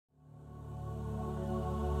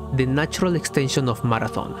the natural extension of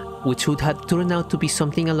Marathon, which would have turned out to be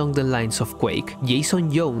something along the lines of Quake.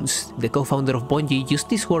 Jason Jones, the co-founder of Bungie, used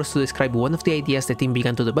these words to describe one of the ideas the team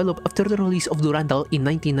began to develop after the release of Durandal in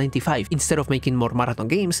 1995. Instead of making more Marathon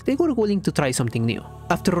games, they were willing to try something new.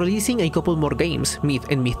 After releasing a couple more games, Myth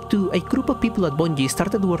and Myth 2, a group of people at Bungie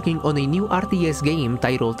started working on a new RTS game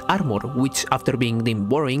titled Armor, which, after being deemed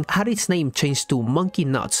boring, had its name changed to Monkey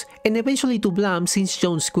Nuts, and eventually to Blam since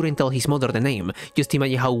Jones couldn't tell his mother the name. Just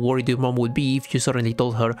imagine how worried your mom would be if you suddenly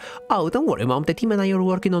told her, "Oh, don't worry mom, the team and I are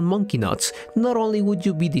working on Monkey Nuts." Not only would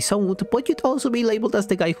you be disowned, but you'd also be labeled as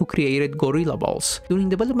the guy who created Gorilla Balls. During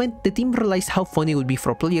development, the team realized how funny it would be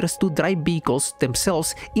for players to drive vehicles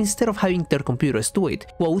themselves instead of having their computers do it.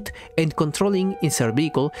 Quote, "And controlling insert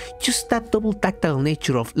vehicle, just that double tactile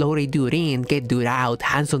nature of lower a dude in, get dude out,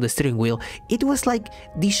 hands on the steering wheel, it was like,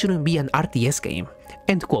 this shouldn't be an RTS game."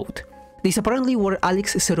 End quote. These apparently were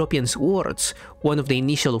Alex Seropian's words, one of the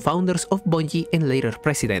initial founders of Bungie and later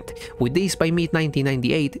president. With this, by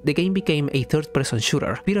mid-1998, the game became a third-person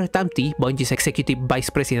shooter. Peter Tamty, Bungie's executive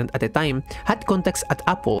vice president at the time, had contacts at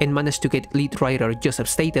Apple and managed to get lead writer Joseph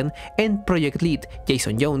Staten and project lead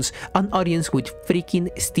Jason Jones an audience with freaking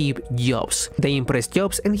Steve Jobs. They impressed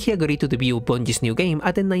Jobs and he agreed to debut Bungie's new game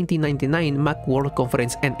at the 1999 Macworld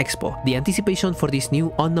Conference and Expo. The anticipation for this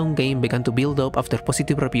new unknown game began to build up after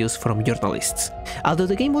positive reviews from journalists. Although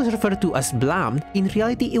the game was referred to as Blam, in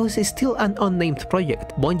reality it was still an unnamed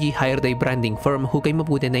project. Bungie hired a branding firm who came up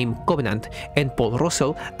with the name Covenant, and Paul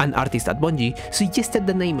Russell, an artist at Bungie, suggested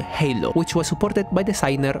the name Halo, which was supported by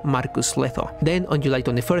designer Marcus Letho. Then on July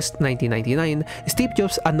 21st, 1999, Steve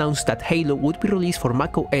Jobs announced that Halo would be released for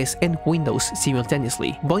macOS and Windows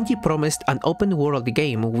simultaneously. Bungie promised an open-world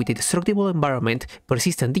game with a destructible environment,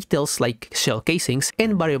 persistent details like shell casings,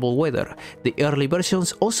 and variable weather. The early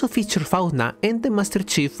versions also featured fauna, and the Master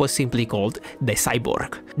Chief was simply called the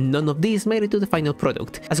Cyborg. None of these made it to the final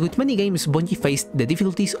product. As with many games, Bungie faced the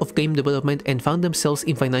difficulties of game development and found themselves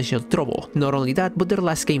in financial trouble. Not only that, but their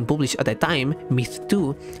last game published at the time, Myth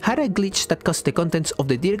 2, had a glitch that caused the contents of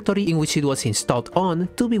the directory in which it was installed on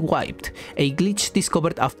to be wiped, a glitch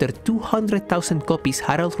discovered after 200,000 copies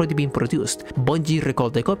had already been produced. Bungie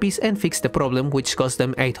recalled the copies and fixed the problem, which cost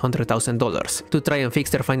them $800,000. To try and fix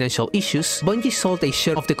their financial issues, Bungie sold a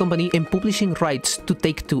share of the company and publishing rights to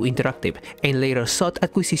Take-Two Interactive, and later sought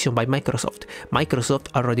acquisition by Microsoft. Microsoft,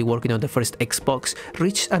 already working on the first Xbox,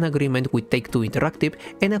 reached an agreement with Take-Two Interactive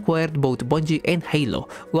and acquired both Bungie and Halo,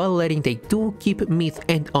 while letting Take-Two keep Myth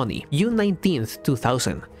and Oni. June 19th,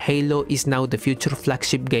 2000, Halo is now the future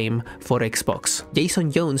flagship game for Xbox.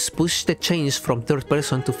 Jason Jones pushed the change from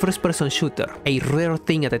third-person to first-person shooter, a rare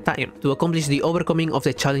thing at the time. To accomplish the overcoming of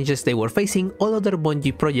the challenges they were facing, all other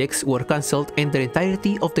Bungie projects were cancelled and the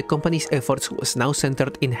entirety of the company's efforts was now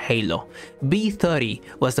centered in Halo. B30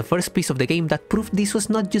 was the first piece of the game that proved this was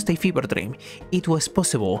not just a fever dream. It was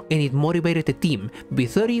possible, and it motivated the team.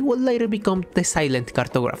 B30 would later become the Silent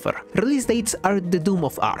Cartographer. Release dates are the doom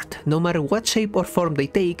of art. No matter what shape or form they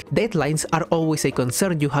take, deadlines are always a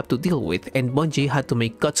concern you have to deal with, and Bungie had to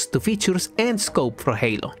make cuts to features and scope for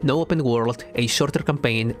Halo. No open world, a shorter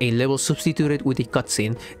campaign, a level substituted with a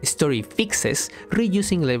cutscene, story fixes,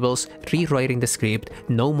 reusing levels, rewriting the script,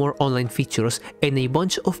 no more online features, and a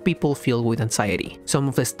bunch of people filled with anxiety. Some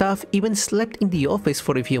of the staff even slept in the office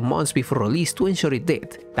for a few months before release to ensure it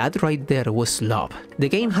did. That right there was love. The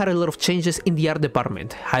game had a lot of changes in the art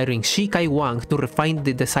department, hiring Shikai Wang to refine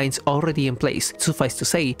the designs already in place. Suffice to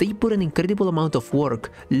say, they put an incredible amount of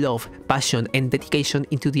work, love, passion, and dedication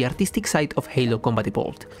into the artistic side of Halo Combat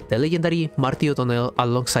Evolved. The legendary Marty O'Donnell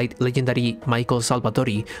alongside legendary Michael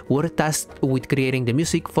Salvatori were tasked with creating the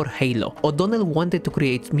music for Halo. O'Donnell wanted to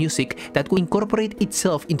create music that would incorporate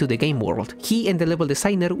itself into the game world. He and the level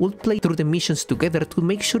designer would play through the missions together to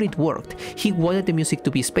make sure it worked. He wanted the music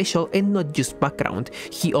to be special and not just background.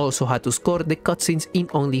 He also had to score the cutscenes in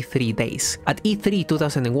only 3 days. At E3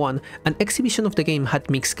 2001, an exhibition of the game had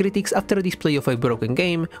mixed critics after a display of a broken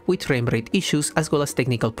game with frame rate issues as well as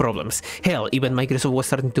technical problems. Hell, even Microsoft was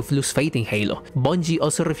starting to lose faith in Halo. Bungie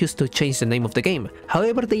also refused to change the name of the game.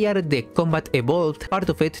 However, they added the Combat Evolved part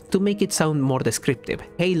of it to make it sound more descriptive.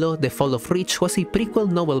 Halo: The Fall of Reach was a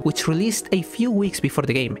prequel novel which released a few weeks before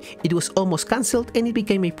the game. It was almost cancelled and it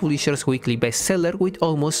became a publisher's weekly bestseller with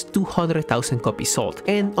almost 200,000 copies sold.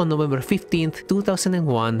 And on November 15th,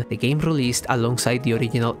 2001, the game released alongside the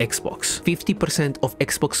original Xbox. 50% of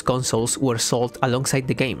Xbox consoles were sold alongside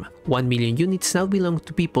the game. 1 million units now belong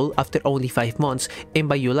to people after only 5 months, and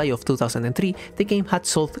by July of 2003, the game had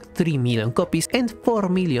sold 3 million copies and 4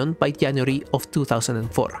 million by January of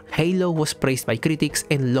 2004. Halo was praised by critics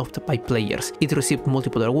and loved by players. It received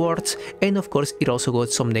multiple awards, and of course it also got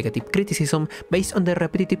some negative criticism based on the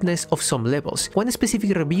repetitiveness of some levels. One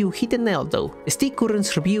specific review hit the nail though. Steve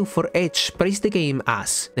Curran's review for Edge praised the game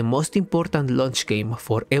as the most important launch game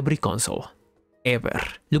for every console ever.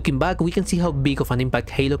 Looking back, we can see how big of an impact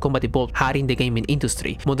Halo Combat Evolved had in the gaming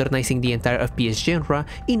industry, modernizing the entire FPS genre,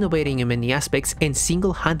 innovating in many aspects, and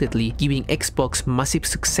single-handedly giving Xbox massive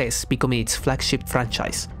success, becoming its flagship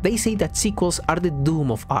franchise. They say that sequels are the doom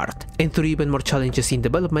of art, and through even more challenges in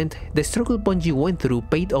development, the struggle Bungie went through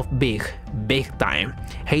paid off big time.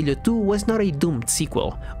 Halo 2 was not a doomed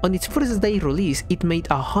sequel. On its first day release, it made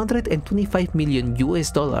 $125 million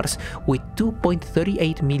with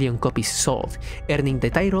 2.38 million copies sold, earning the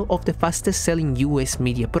title of the fastest selling US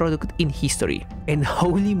media product in history. And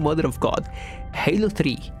holy mother of God, Halo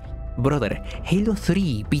 3. Brother, Halo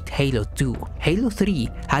 3 beat Halo 2. Halo 3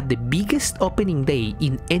 had the biggest opening day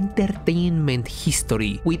in entertainment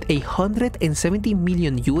history with $170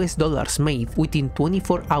 million made within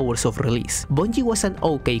 24 hours of release. Bungie was an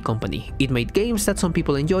okay company. It made games that some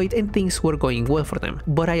people enjoyed and things were going well for them.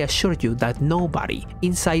 But I assure you that nobody,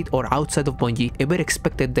 inside or outside of Bungie, ever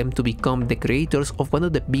expected them to become the creators of one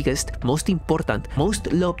of the biggest, most important,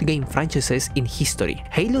 most loved game franchises in history.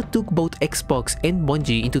 Halo took both Xbox and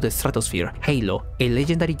Bungie into the stratosphere. Halo, a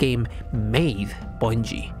legendary game, made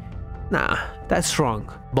Bungie. Nah, that's wrong.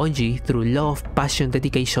 Bungie, through love, passion,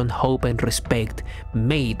 dedication, hope, and respect,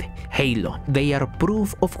 made Halo. They are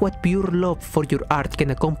proof of what pure love for your art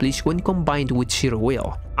can accomplish when combined with sheer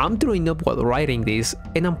will. I'm throwing up while writing this,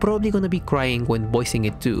 and I'm probably gonna be crying when voicing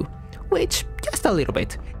it too. Which, just a little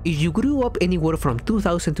bit. If you grew up anywhere from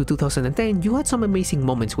 2000 to 2010, you had some amazing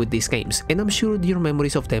moments with these games, and I'm sure your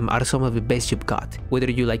memories of them are some of the best you've got.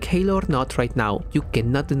 Whether you like Halo or not right now, you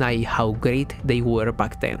cannot deny how great they were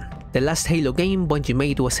back then. The last Halo game Bungie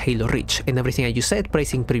made was Halo Reach, and everything I just said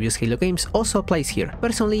praising previous Halo games also applies here.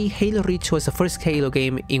 Personally, Halo Reach was the first Halo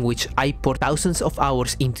game in which I poured thousands of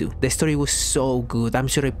hours into. The story was so good, I'm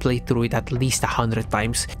sure I played through it at least 100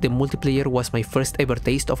 times. The multiplayer was my first ever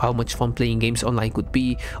taste of how much fun playing games online could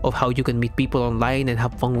be, of how you can meet people online and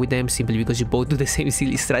have fun with them simply because you both do the same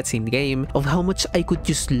silly strats in the game, of how much I could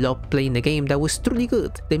just love playing a game that was truly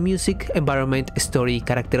good. The music, environment, story,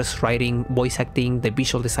 characters, writing, voice acting, the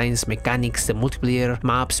visual designs, mechanics, the multiplayer,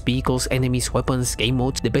 maps, vehicles, enemies, weapons, game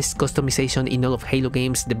modes, the best customization in all of Halo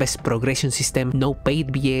games, the best progression system, no paid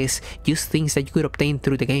BS, just things that you could obtain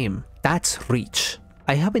through the game. That's Reach.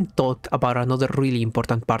 I haven't talked about another really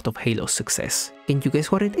important part of Halo's success. Can you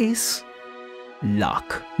guess what it is?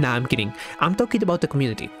 Luck. Nah, I'm kidding. I'm talking about the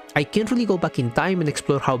community. I can't really go back in time and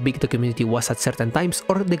explore how big the community was at certain times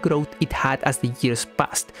or the growth it had as the years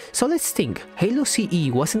passed. So let's think. Halo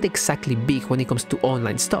CE wasn't exactly big when it comes to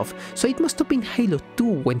online stuff, so it must have been Halo 2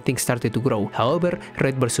 when things started to grow. However,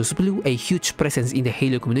 Red vs Blue, a huge presence in the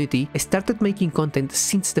Halo community, started making content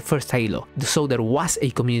since the first Halo, so there was a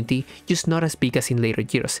community, just not as big as in later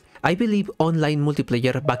years. I believe online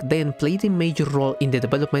multiplayer back then played a major role in the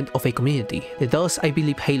development of a community. Thus, I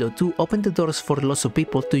believe Halo 2 opened the doors for lots of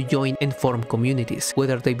people to join and form communities,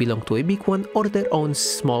 whether they belong to a big one or their own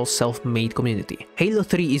small self-made community. Halo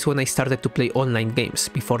 3 is when I started to play online games.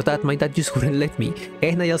 Before that, my dad just wouldn't let me,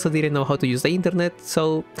 and I also didn't know how to use the internet,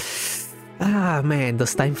 so... man,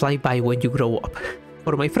 does time fly by when you grow up.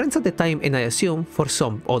 For my friends at the time, and I assume for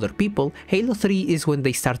some other people, Halo 3 is when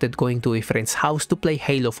they started going to a friend's house to play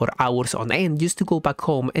Halo for hours on end just to go back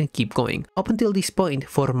home and keep going. Up until this point,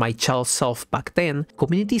 for my child self back then,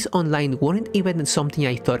 communities online weren't even something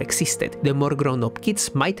I thought existed. The more grown-up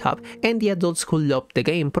kids might have, and the adults who loved the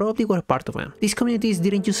game probably were part of them. These communities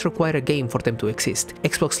didn't just require a game for them to exist.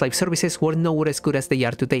 Xbox Live services were nowhere as good as they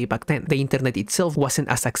are today back then. The internet itself wasn't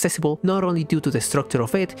as accessible, not only due to the structure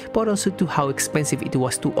of it, but also to how expensive it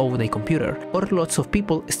was to own a computer, or lots of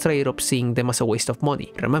people straight up seeing them as a waste of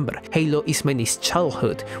money. Remember, Halo is many's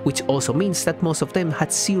childhood, which also means that most of them had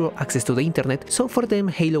zero access to the internet, so for them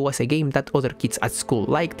Halo was a game that other kids at school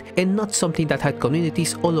liked, and not something that had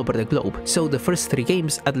communities all over the globe. So the first 3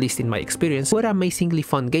 games, at least in my experience, were amazingly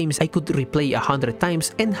fun games I could replay 100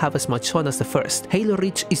 times and have as much fun as the first. Halo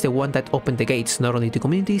Reach is the one that opened the gates not only to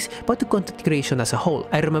communities, but to content creation as a whole.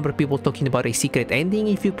 I remember people talking about a secret ending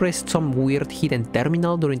if you pressed some weird hidden tab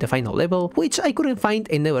terminal during the final level, which I couldn't find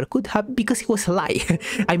and never could have because it was a lie.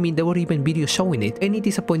 I mean, there were even videos showing it, and it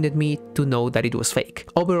disappointed me to know that it was fake.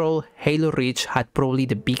 Overall, Halo Reach had probably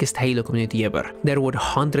the biggest Halo community ever. There were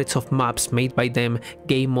hundreds of maps made by them,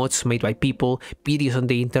 game mods made by people, videos on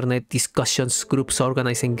the internet, discussions, groups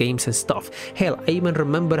organizing games and stuff. Hell, I even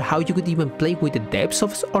remember how you could even play with the devs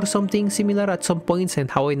or something similar at some points,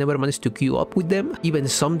 and how I never managed to queue up with them. Even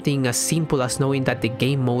something as simple as knowing that the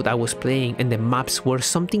game mode I was playing and the maps were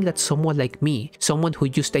something that someone like me, someone who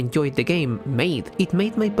just enjoyed the game, made. It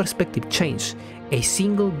made my perspective change. A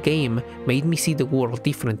single game made me see the world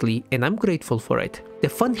differently, and I'm grateful for it. The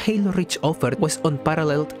fun Halo Reach offered was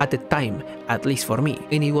unparalleled at the time, at least for me,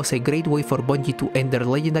 and it was a great way for Bungie to end their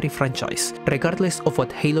legendary franchise. Regardless of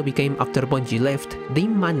what Halo became after Bungie left, they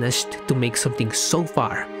managed to make something so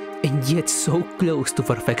far, and yet so close to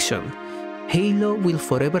perfection. Halo will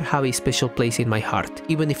forever have a special place in my heart.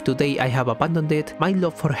 Even if today I have abandoned it, my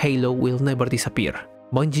love for Halo will never disappear.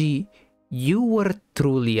 Bungie, you were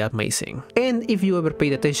truly amazing. And if you ever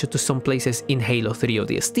paid attention to some places in Halo 3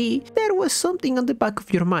 ODST, there was something on the back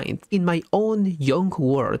of your mind. In my own young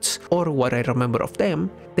words, or what I remember of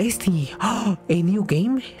them, Destiny, a new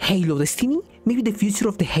game? Halo Destiny? Maybe the future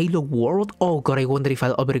of the Halo world? Oh god, I wonder if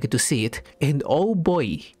I'll ever get to see it. And oh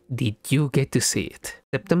boy, did you get to see it.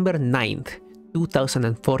 September 9th,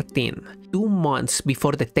 2014, 2 months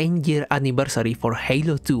before the 10-year anniversary for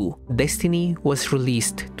Halo 2, Destiny was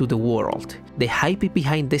released to the world. The hype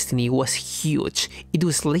behind Destiny was huge. It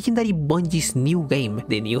was legendary Bungie's new game.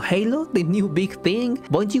 The new Halo, the new big thing.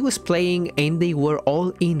 Bungie was playing and they were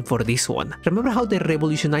all in for this one. Remember how they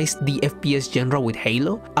revolutionized the FPS genre with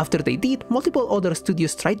Halo? After they did, multiple other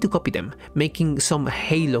studios tried to copy them, making some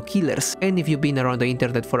Halo killers. And if you've been around the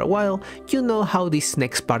internet for a while, you know how this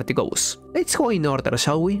next part goes. Let's go in order,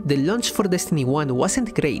 shall we? The launch for Destiny 1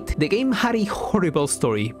 wasn't great. The game had a horrible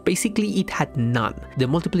story. Basically, it had none. The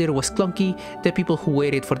multiplayer was clunky, the people who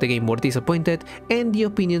waited for the game were disappointed, and the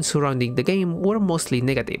opinions surrounding the game were mostly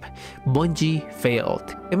negative. Bungie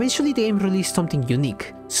failed. Eventually, the game released something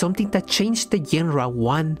unique, something that changed the genre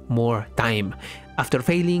one more time. After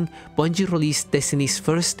failing, Bungie released Destiny's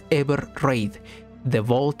first ever raid, the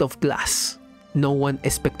Vault of Glass. No one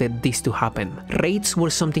expected this to happen. Raids were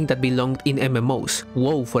something that belonged in MMOs,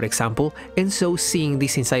 WoW for example, and so seeing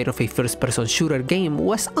this inside of a first-person shooter game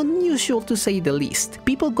was unusual to say the least.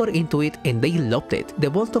 People got into it and they loved it. The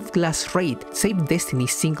Vault of Glass raid saved Destiny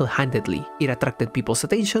single-handedly. It attracted people's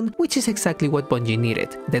attention, which is exactly what Bungie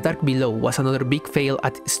needed. The Dark Below was another big fail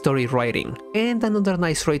at story writing, and another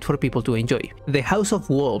nice raid for people to enjoy. The House of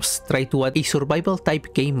Wolves tried to add a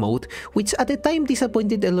survival-type game mode, which at the time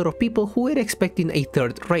disappointed a lot of people who were expecting a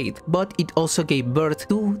third raid, but it also gave birth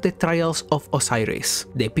to the Trials of Osiris.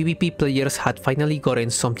 The PvP players had finally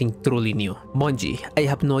gotten something truly new. Bungie, I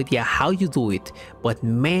have no idea how you do it, but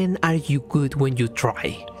man are you good when you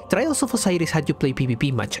try. Trials of Osiris had you play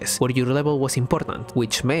PvP matches, where your level was important,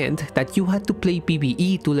 which meant that you had to play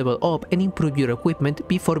PvE to level up and improve your equipment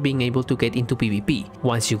before being able to get into PvP.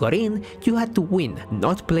 Once you got in, you had to win,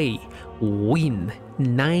 not play, win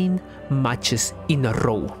 9 matches in a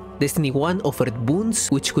row. Destiny 1 offered boons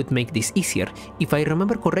which could make this easier. If I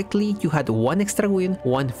remember correctly, you had 1 extra win,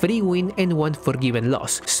 1 free win, and 1 forgiven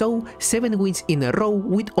loss. So 7 wins in a row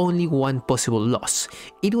with only 1 possible loss.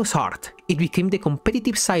 It was hard. It became the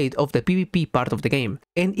competitive side of the PvP part of the game,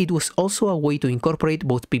 and it was also a way to incorporate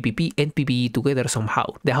both PvP and PvE together somehow.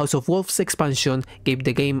 The House of Wolves expansion gave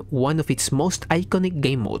the game one of its most iconic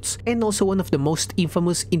game modes, and also one of the most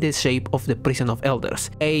infamous in the shape of the Prison of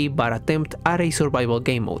Elders, a bad attempt at a survival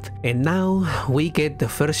game mode. And now we get the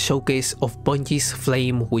first showcase of Bungie's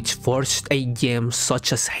flame, which forged a gem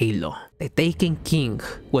such as Halo. The Taken King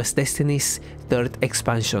was Destiny's third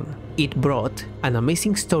expansion. It brought an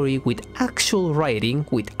amazing story with actual writing,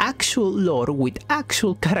 with actual lore, with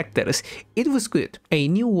actual characters. It was good. A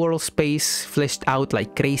new world space fleshed out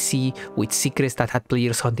like crazy, with secrets that had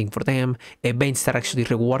players hunting for them, events that actually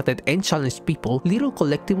rewarded and challenged people, little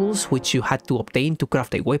collectibles which you had to obtain to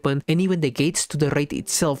craft a weapon, and even the gates to the raid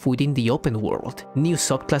itself within the open world. New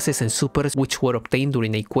subclasses and supers which were obtained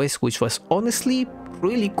during a quest, which was honestly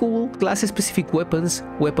really cool. Class-specific weapons,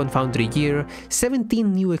 weapon foundry gear,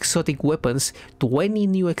 17 new exotic weapons, 20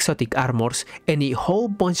 new exotic armors, and a whole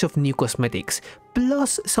bunch of new cosmetics.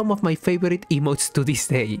 plus some of my favorite emotes to this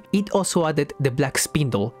day. It also added the Black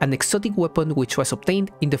Spindle, an exotic weapon which was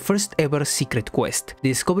obtained in the first ever secret quest. The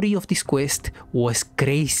discovery of this quest was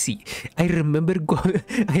crazy. I remember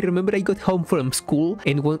I got home from school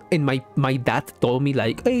and my dad told me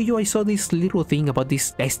like, hey yo, I saw this little thing about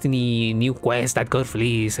this Destiny new quest that got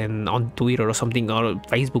released and on Twitter or something, or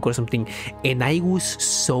Facebook or something, and I was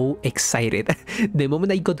so excited. The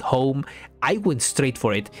moment I got home, I went straight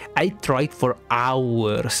for it. I tried for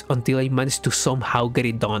hours until I managed to somehow get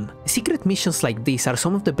it done. Secret missions like these are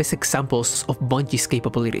some of the best examples of Bungie's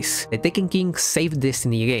capabilities. The Taken King saved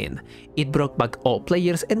Destiny again. It brought back all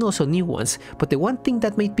players and also new ones, but the one thing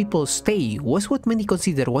that made people stay was what many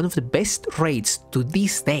consider one of the best raids to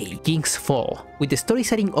this day, King's Fall. With the story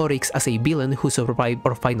setting Oryx as a villain who survived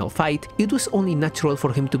our final fight, it was only natural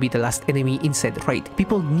for him to be the last enemy in said raid.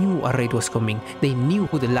 People knew a raid was coming, they knew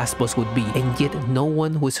who the last boss would be, and yet no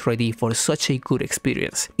one was ready for such a good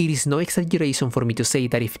experience. It is no exaggeration for me to say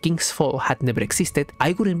that if King's Fall had never existed,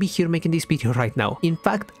 I wouldn't be here making this video right now. In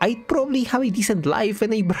fact, I'd probably have a decent life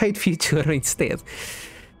and a bright future instead.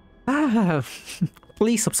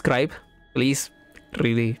 Please subscribe, please.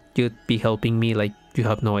 Really, you'd be helping me like you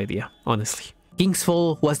have no idea, honestly. King's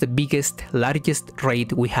Fall was the biggest, largest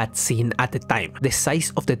raid we had seen at the time. The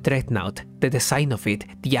size of the Dreadnought, the design of it,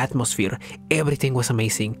 the atmosphere, everything was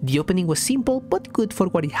amazing. The opening was simple but good for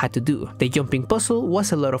what it had to do. The jumping puzzle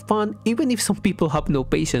was a lot of fun, even if some people have no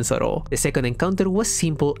patience at all. The second encounter was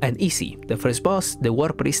simple and easy. The first boss, the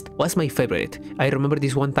War Priest, was my favorite. I remember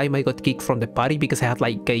this one time I got kicked from the party because I had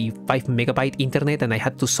like a 5 megabyte internet and I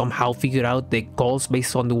had to somehow figure out the calls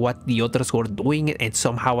based on what the others were doing and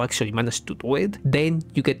somehow actually managed to do it. Then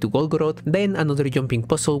you get to Golgoroth, then another jumping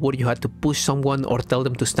puzzle where you had to push someone or tell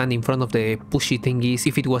them to stand in front of the pushy thingies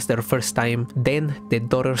if it was their first time, then the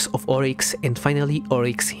Daughters of Oryx, and finally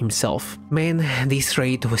Oryx himself. Man, this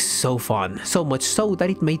raid was so fun, so much so that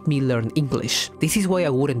it made me learn English. This is why I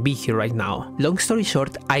wouldn't be here right now. Long story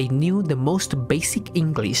short, I knew the most basic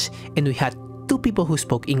English and we had 2 people who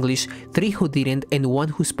spoke English, 3 who didn't, and 1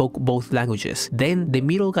 who spoke both languages. Then the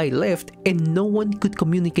middle guy left and no one could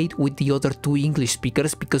communicate with the other 2 English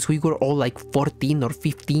speakers because we were all like 14 or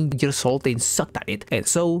 15 years old and sucked at it. And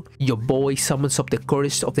so your boy summons up the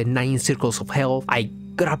courage of the 9 circles of hell. I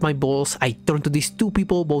grab my balls, I turn to these 2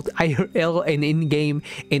 people both IRL and in-game,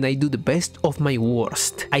 and I do the best of my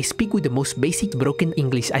worst. I speak with the most basic broken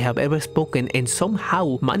English I have ever spoken and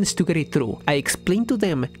somehow managed to get it through. I explain to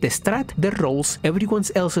them the strat, the roles, everyone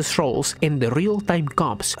else's roles, and the real-time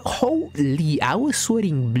comps. Holy, I was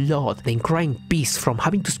sweating blood and crying peace from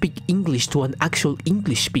having to speak English to an actual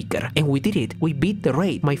English speaker. And we did it. We beat the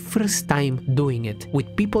raid. My first time doing it.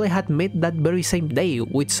 With people I had met that very same day,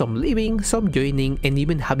 with some leaving, some joining, and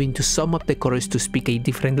even having to sum up the courage to speak a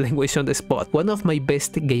different language on the spot. One of my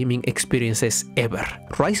best gaming experiences ever.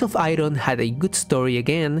 Rise of Iron had a good story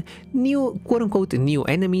again, new quote-unquote new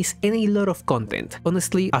enemies, and a lot of content.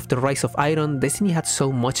 Honestly, after Rise of Iron, Destiny had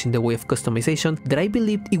so much in the way of customization that I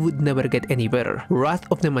believed it would never get any better.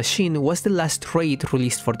 Wrath of the Machine was the last raid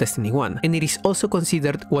released for Destiny 1, and it is also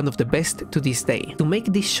considered one of the best to this day. To make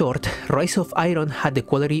this short, Rise of Iron had the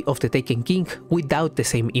quality of the Taken King without the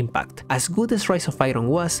same impact. As good as Rise of Iron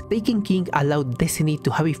was, Taken King allowed Destiny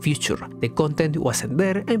to have a future. The content wasn't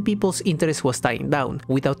there and people's interest was dying down.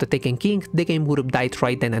 Without the Taken King, the game would have died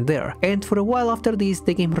right then and there. And for a while after this,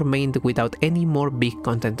 the game remained without any more big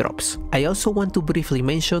content drops. I also want to briefly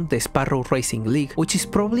mention the Sparrow Racing League, which is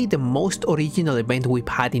probably the most original event we've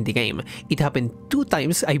had in the game. It happened 2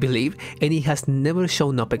 times, I believe, and it has never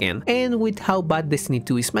shown up again. And with how bad Destiny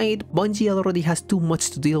 2 is made, Bungie already has too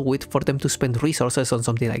much to deal with for them to spend resources on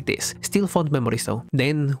something like this. Still fond memories though.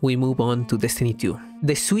 Then we move on to Destiny 2.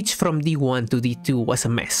 The switch from D1 to D2 was a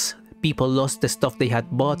mess. People lost the stuff they had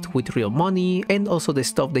bought with real money and also the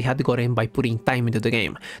stuff they had gotten by putting time into the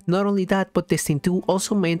game. Not only that, but Destiny 2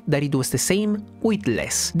 also meant that it was the same with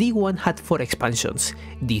less. D1 had 4 expansions,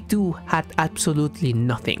 D2 had absolutely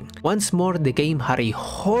nothing. Once more, the game had a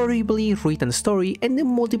horribly written story and the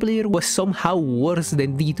multiplayer was somehow worse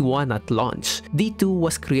than D1 at launch. D2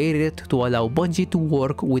 was created to allow Bungie to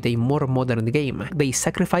work with a more modern game. They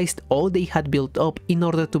sacrificed all they had built up in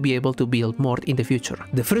order to be able to build more in the future.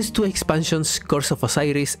 The first 2 expansions, Curse of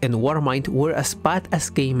Osiris and Warmind, were as bad as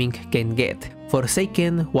gaming can get.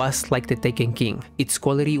 Forsaken was like the Taken King. Its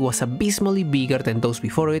quality was abysmally bigger than those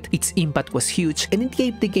before it, its impact was huge, and it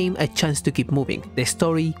gave the game a chance to keep moving. The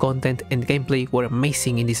story, content, and gameplay were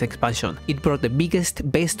amazing in this expansion. It brought the biggest,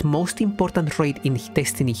 best, most important raid in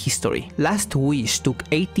Destiny history. Last Wish took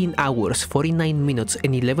 18 hours, 49 minutes,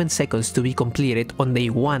 and 11 seconds to be completed on day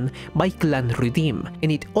 1 by Clan Redeem,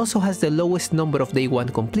 and it also has the lowest number of day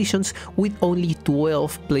 1 completions with only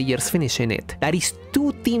 12 players finishing it. That is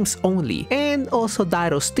 2 teams only, and also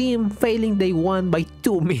Daro's team failing day 1 by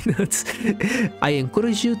 2 minutes. I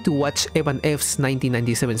encourage you to watch Evan F's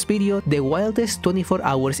 1997's video, The Wildest 24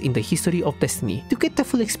 Hours in the History of Destiny, to get the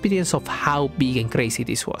full experience of how big and crazy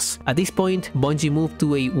this was. At this point, Bungie moved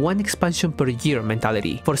to a 1 expansion per year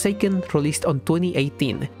mentality. Forsaken released on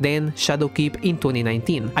 2018, then Shadowkeep in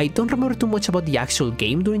 2019. I don't remember too much about the actual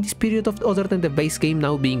game during this period other than the base game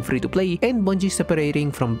now being free to play and Bungie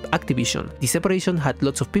separating from Activision. The separation had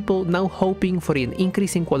lots of people now hoping for an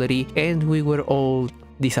increase in quality, and we were all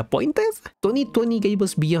disappointed? 2020 gave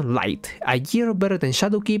us Beyond Light, a year better than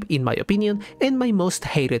Shadowkeep in my opinion, and my most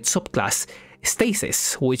hated subclass,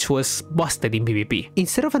 Stasis, which was busted in PvP.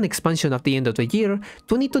 Instead of an expansion at the end of the year,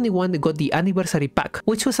 2021 got the Anniversary Pack,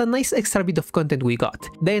 which was a nice extra bit of content we got.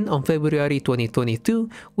 Then on February 2022,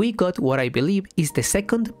 we got what I believe is the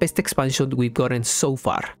second best expansion we've gotten so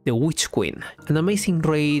far, the Witch Queen. An amazing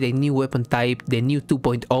raid, a new weapon type, the new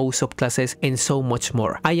 2.0 subclasses, and so much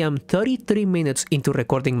more. I am 33 minutes into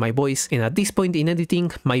recording my voice, and at this point in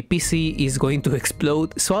editing, my PC is going to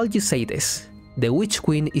explode, so I'll just say this. The Witch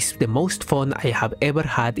Queen is the most fun I have ever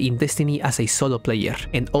had in Destiny as a solo player,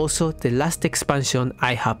 and also the last expansion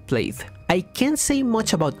I have played. I can't say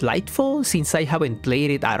much about Lightfall since I haven't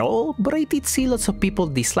played it at all, but I did see lots of people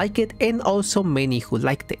dislike it and also many who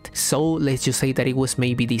liked it, so let's just say that it was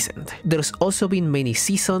maybe decent. There's also been many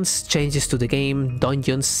seasons, changes to the game,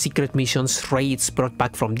 dungeons, secret missions, raids brought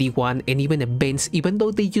back from D1, and even events, even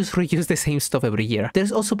though they just reuse the same stuff every year.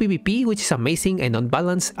 There's also PvP, which is amazing and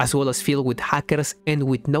unbalanced, as well as filled with hackers and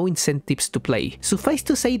with no incentives to play. Suffice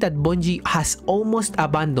to say that Bungie has almost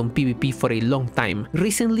abandoned PvP for a long time.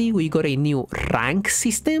 Recently we got a new rank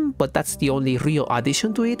system, but that's the only real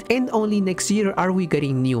addition to it, and only next year are we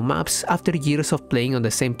getting new maps after years of playing on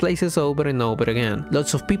the same places over and over again.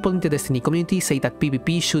 Lots of people in the Destiny community say that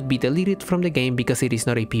PvP should be deleted from the game because it is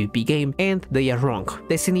not a PvP game, and they are wrong.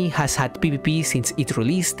 Destiny has had PvP since it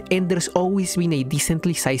released, and there's always been a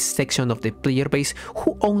decently sized section of the player base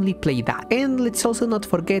who only play that. And let's also not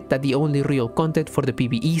forget that the only real content for the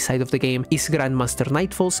PvE side of the game is Grandmaster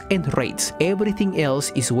Nightfalls and raids. Everything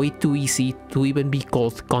else is way too easy to even be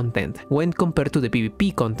called content, when compared to the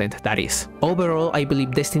PvP content, that is. Overall, I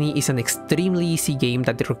believe Destiny is an extremely easy game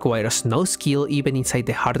that requires no skill even inside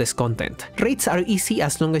the hardest content. Raids are easy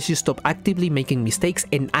as long as you stop actively making mistakes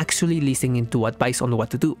and actually listening to advice on what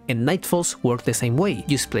to do, and Nightfalls work the same way.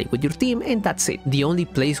 Just play with your team and that's it. The only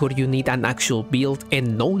place where you need an actual build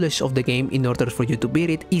and knowledge of the game in order for you to beat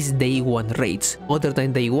it is Day 1 raids. Other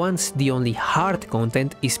than Day 1s, the only hard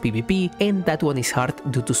content is PvP, and that one is hard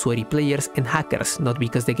due to sweaty players and hackers, not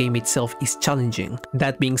because the game itself is challenging.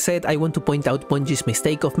 That being said, I want to point out Bungie's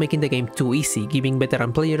mistake of making the game too easy, giving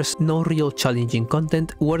veteran players no real challenging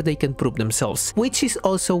content where they can prove themselves, which is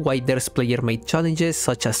also why there's player-made challenges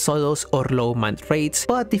such as solos or low-man raids,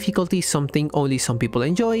 but difficulty is something only some people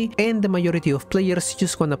enjoy, and the majority of players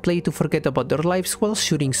just wanna play to forget about their lives while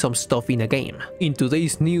shooting some stuff in a game. In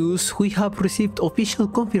today's news, we have received official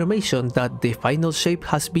confirmation that the final shape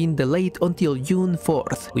has been delayed until June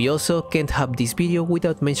 4th. We also can't have this video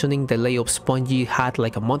without mentioning the layoffs Bungie had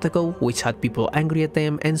like a month ago, which had people angry at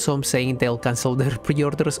them and some saying they'll cancel their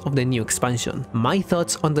pre-orders of the new expansion. My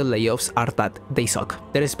thoughts on the layoffs are that they suck.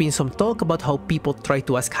 There has been some talk about how people try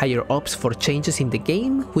to ask higher ups for changes in the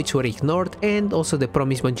game, which were ignored, and also the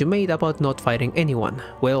promise Bungie made about not firing anyone.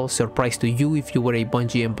 Well, surprise to you if you were a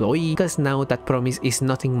Bungie employee, because now that promise is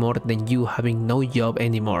nothing more than you having no job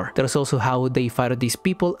anymore. There's also how they fired these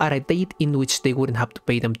people at a date in which they wouldn't have to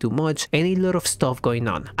pay them too much, and a lot of stuff going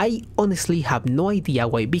on. I honestly have no idea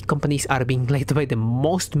why big companies are being led by the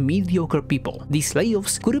most mediocre people. These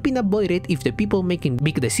layoffs could have been avoided if the people making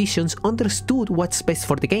big decisions understood what's best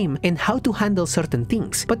for the game and how to handle certain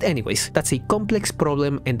things. But anyways, that's a complex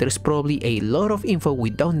problem and there's probably a lot of info we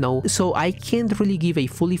don't know, so I can't really give a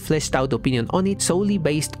fully fleshed out opinion on it solely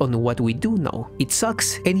based on what we do know. It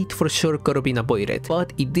sucks and it for sure could have been avoided,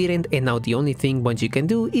 but it didn't, and now the only thing Bungie can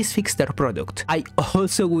do is fix their product. I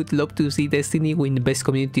also would would love to see Destiny win Best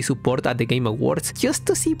Community Support at the Game Awards just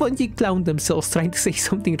to see Bungie clown themselves trying to say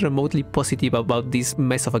something remotely positive about this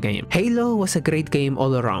mess of a game. Halo was a great game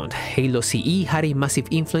all around. Halo CE had a massive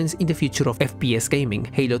influence in the future of FPS gaming.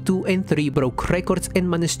 Halo 2 and 3 broke records and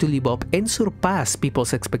managed to live up and surpass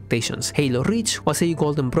people's expectations. Halo Reach was a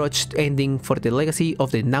golden brooch ending for the legacy of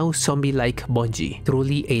the now zombie-like Bungie.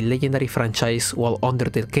 Truly a legendary franchise while under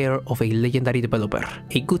the care of a legendary developer.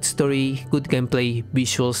 A good story, good gameplay,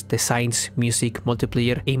 visuals, designs, music,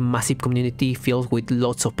 multiplayer, a massive community filled with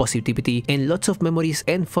lots of positivity and lots of memories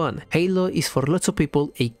and fun. Halo is for lots of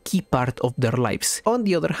people a key part of their lives. On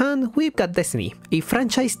the other hand, we've got Destiny, a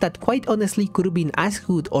franchise that quite honestly could have been as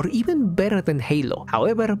good or even better than Halo.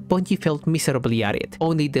 However, Bungie failed miserably at it.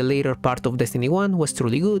 Only the later part of Destiny 1 was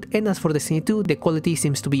truly good, and as for Destiny 2, the quality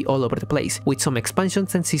seems to be all over the place, with some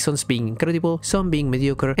expansions and seasons being incredible, some being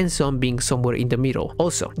mediocre, and some being somewhere in the middle.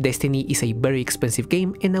 Also, Destiny is a very expensive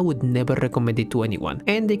game and I would never recommend it to anyone,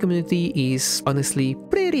 and the community is honestly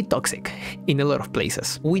pretty toxic in a lot of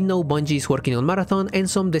places. We know Bungie is working on Marathon, and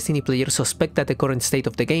some Destiny players suspect that the current state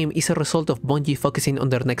of the game is a result of Bungie focusing on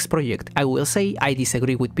their next project. I will say I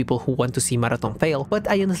disagree with people who want to see Marathon fail, but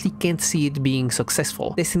I honestly can't see it being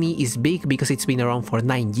successful. Destiny is big because it's been around for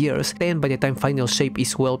 9 years, then by the time Final Shape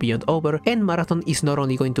is well beyond over, and Marathon is not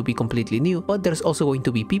only going to be completely new, but there's also going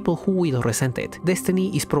to be people who will resent it.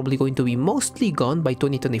 Destiny is probably going to be mostly gone by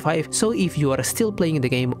 2025, so if you are still playing the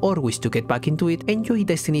game or wish to get back into it, enjoy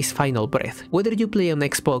Destiny's final breath. Whether you play on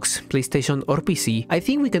Xbox, PlayStation or PC, I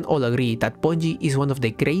think we can all agree that Bungie is one of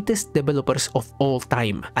the greatest developers of all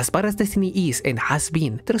time. As bad as Destiny is and has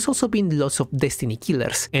been, there's also been lots of Destiny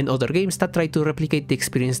killers and other games that try to replicate the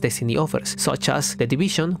experience Destiny offers, such as The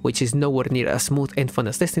Division, which is nowhere near as smooth and fun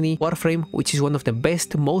as Destiny, Warframe, which is one of the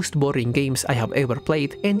best, most boring games I have ever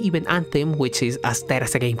played, and even Anthem, which is as dead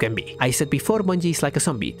as a game can be. I said before, Bungie is like a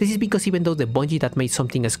zombie. This is because even though the Bungie that made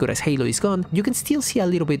something as good as Halo is gone, you can still see a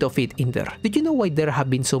little bit of it in there. Did you know why there have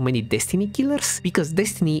been so many Destiny killers? Because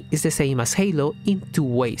Destiny is the same as Halo in two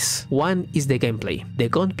ways. One is the gameplay. The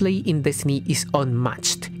gunplay in Destiny is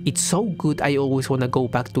unmatched. It's so good I always wanna go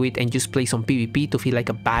back to it and just play some PvP to feel like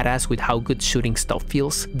a badass with how good shooting stuff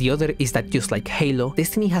feels. The other is that just like Halo,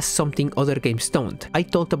 Destiny has something other games don't. I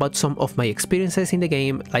talked about some of my experiences in the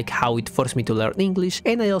game, like how it forced me to learn English,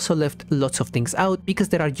 and I also left lots of things out because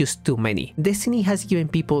there are just too many. Destiny has given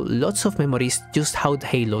people lots of memories just how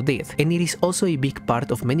Halo did, and it is also a big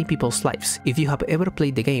part of many people's lives. If you have ever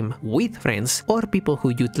played the game with friends or people who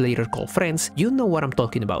you'd later call friends, you know what I'm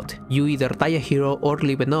talking about. You either die a hero or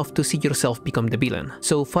live enough to see yourself become the villain.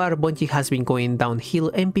 So far, Bungie has been going downhill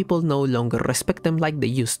and people no longer respect them like they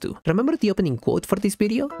used to. Remember the opening quote for this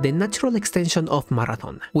video? The natural extension of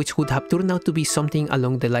Marathon, which would have turned out to be something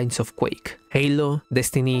along the lines of Quake, Halo,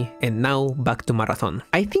 Destiny, and now back to Marathon.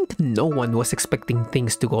 I think no one was expecting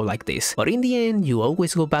things to go like this, but in the end, you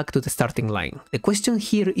always go back to the starting line. The question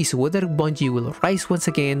here is whether Bungie will rise once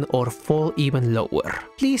again or fall even lower.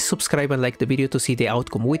 Please subscribe and like the video to see the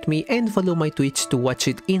outcome with me, and follow my Twitch to watch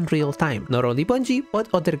it in real time. Not only Bungie, but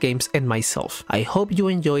other games and myself. I hope you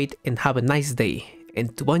enjoyed and have a nice day.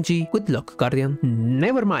 And to Bungie, good luck, Guardian.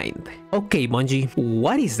 Never mind. Okay, Bungie,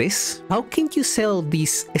 what is this? How can you sell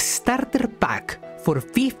this starter pack for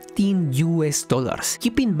 $15 US?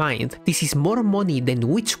 Keep in mind, this is more money than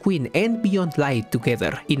Witch Queen and Beyond Light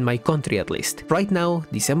together, in my country at least. Right now,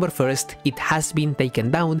 December 1st, it has been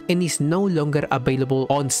taken down and is no longer available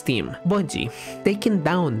on Steam. Bungie, taking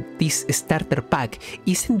down this starter pack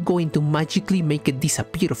isn't going to magically make it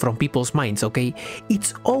disappear from people's minds, okay?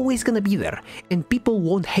 It's always gonna be there, and people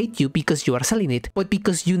won't hate you because you are selling it, but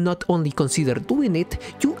because you not only consider doing it,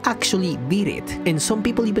 you actually did it, and some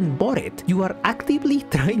people even bought it. You are actively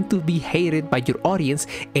trying to be hated by your audience,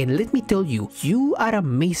 and let me tell you, you are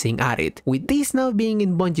amazing at it. With this now being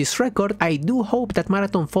in Bungie's record, I do hope that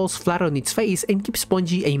Marathon falls flat on its face and gives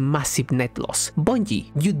Bungie a massive net loss.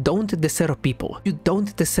 Bungie, you don't deserve people. You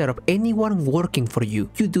don't deserve anyone working for you.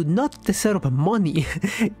 You do not deserve money,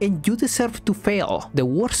 and you deserve to fail. The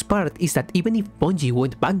worst part is that even if Bungie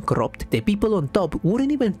went bankrupt, the people on top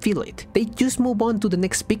wouldn't even feel it. They just move on to the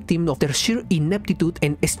next victim of their sheer ineptitude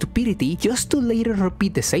and stupidity, just to later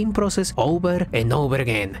repeat the same process over and over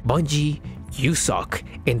again. Bungie, you suck,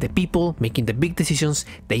 and the people making the big decisions,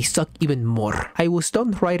 they suck even more. I was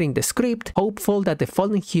done writing the script, hopeful that the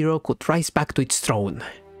fallen hero could rise back to its throne.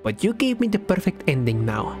 But you gave me the perfect ending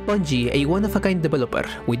now. Bungie, a one-of-a-kind developer,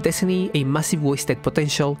 with Destiny a massive wasted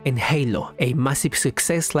potential, and Halo, a massive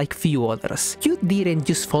success like few others. You didn't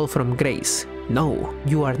just fall from grace. No,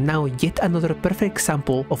 you are now yet another perfect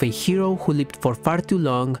example of a hero who lived for far too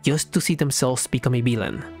long just to see themselves become a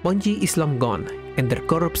villain. Bungie is long gone, and their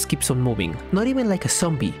corpse keeps on moving. Not even like a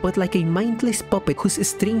zombie, but like a mindless puppet whose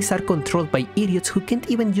strings are controlled by idiots who can't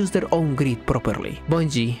even use their own greed properly.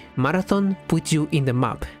 Bungie, Marathon put you in the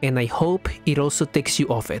map, and I hope it also takes you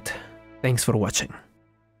off it. Thanks for watching.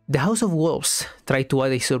 The House of Wolves tried to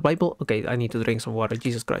add a survival... Okay, I need to drink some water,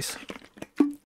 Jesus Christ.